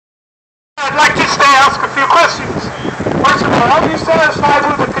I'd like just to ask a few questions. First of all, are you satisfied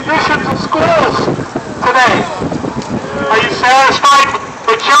with the conditions of schools today? Are you satisfied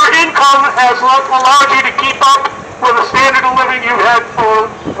that your income has allowed you to keep up with the standard of living you've had for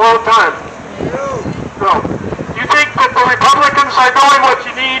a long time? No. You think that the Republicans are doing what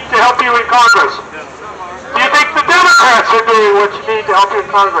you need to help you in Congress? Do you think the Democrats are doing what you need to help you in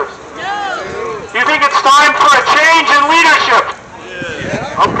Congress? Do you think it's time for a change in leadership?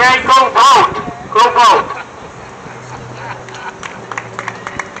 Okay, go vote. Go vote.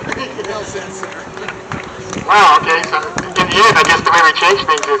 Wow, okay, so in the end, I guess the way we change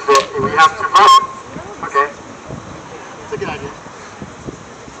things is that we have to vote. Okay. It's a good idea.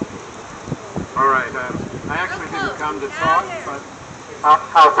 All right, I actually didn't come to talk, but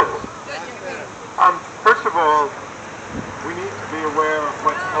How's it? first of all, we need to be aware of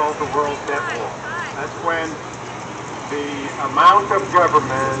what's called the world debt wall. That's when the amount of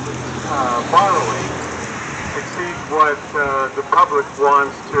government borrowing exceeds what the public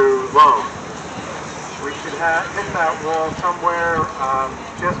wants to loan. We should hit that wall somewhere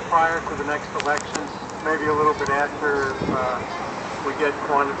just prior to the next election, maybe a little bit after we get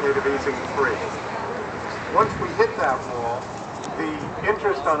quantitative easing free. Once we hit that wall, the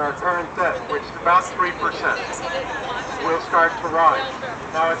interest on our current debt, which is about 3%, will start to rise.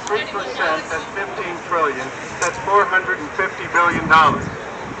 Now at 3%, that's 15 trillion, that's $450 billion.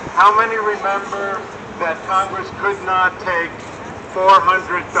 How many remember that Congress could not take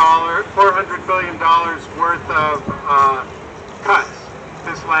 $400 billion worth of cuts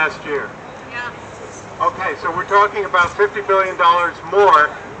this last year? Yeah. Okay, so we're talking about $50 billion more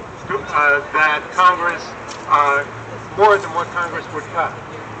that Congress, more than what Congress would cut.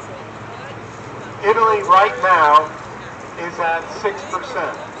 Italy right now is at 6%.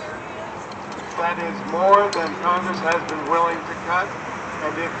 That is more than Congress has been willing to cut.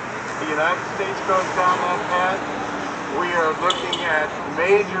 And if the United States goes down that path, we are looking at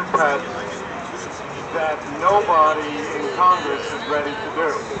major cuts that nobody in Congress is ready to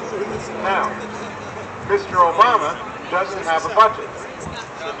do. Now, Mr. Obama doesn't have a budget.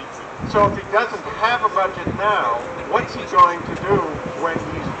 So if he doesn't have a budget now, what's he going to do when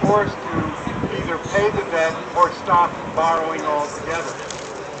he's forced to either pay the debt or stop borrowing altogether?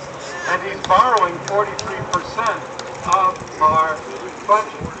 And he's borrowing 43% of our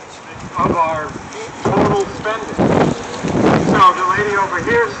budget, of our total spending. So the lady over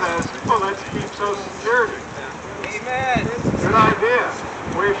here says, well, let's keep Social Security. Amen. Good idea.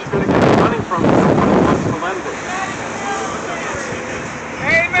 Where's she going to get the money from if nobody wants to lend it?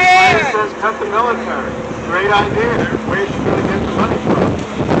 Amen. The says cut the military. Great idea. Where's she going to get the money from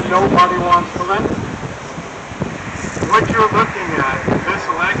if nobody wants to lend it? What you're looking at in this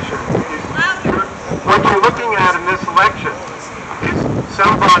election is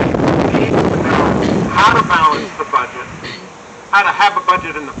somebody who needs to know how to balance the budget, how to have a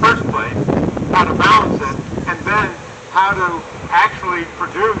budget in the first place, how to balance it, and then how to actually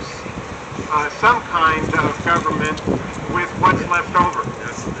produce some kind of government with what's left over.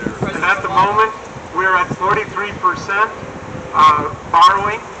 And at the moment, we're at 43%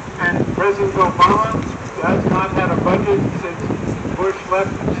 borrowing, and President Obama has not had a budget since Bush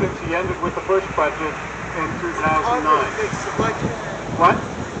left, since he ended with the Bush budget in 2009. What?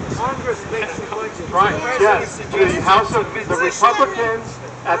 Congress makes the budget. Right, yes. The House of the Republicans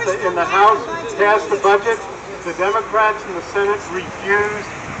in the House passed the budget. The Democrats in the Senate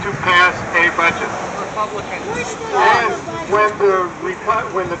refused to pass a budget. And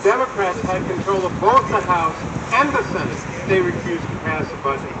when the Democrats had control of both the House and the Senate, they refused to pass a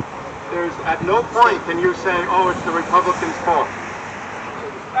budget. There's at no point can you say, oh, it's the Republicans' fault.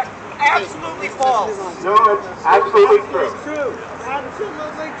 Absolutely false. No, it's absolutely true. It's true.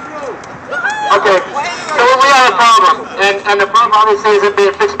 Absolutely true. Okay, so we have a problem, and the problem obviously isn't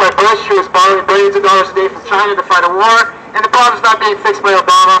being fixed by Bush, who is borrowing billions of dollars a day from China to fight a war, and the problem's not being fixed by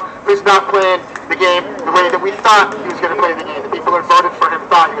Obama, who's not playing the game the way that we thought he was going to play the game. The people who voted for him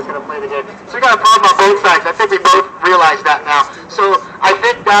thought he was going to play the game. So we got a problem on both sides. I think we both realize that now. So I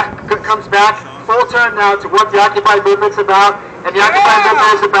think that comes back full turn now to what the Occupy movement's about, and the Occupy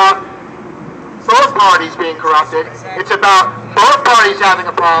movement is about both parties being corrupted. It's about both parties having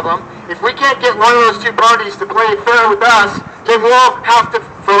a problem. If we can't get one of those two parties to play fair with us, then we'll have to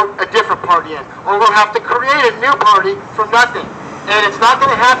vote a different party in. Or we'll have to create a new party from nothing. And it's not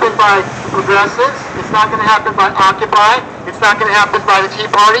going to happen by progressives. It's not going to happen by Occupy. It's not going to happen by the Tea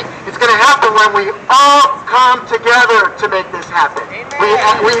Party. It's going to happen when we all come together to make this happen.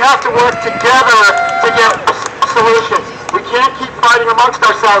 We have to work together to get solutions. We can't keep fighting amongst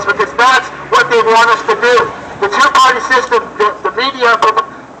ourselves because that's what they want us to do. The two-party system the media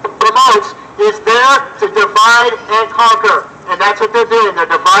promotes is there to divide and conquer. And that's what they're doing. They're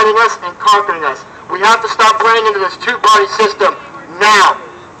dividing us and conquering us. We have to stop playing into this two-party system now.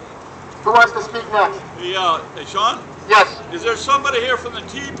 Who wants to speak next? Hey, Sean? Yes. Is there somebody here from the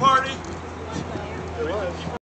Tea Party?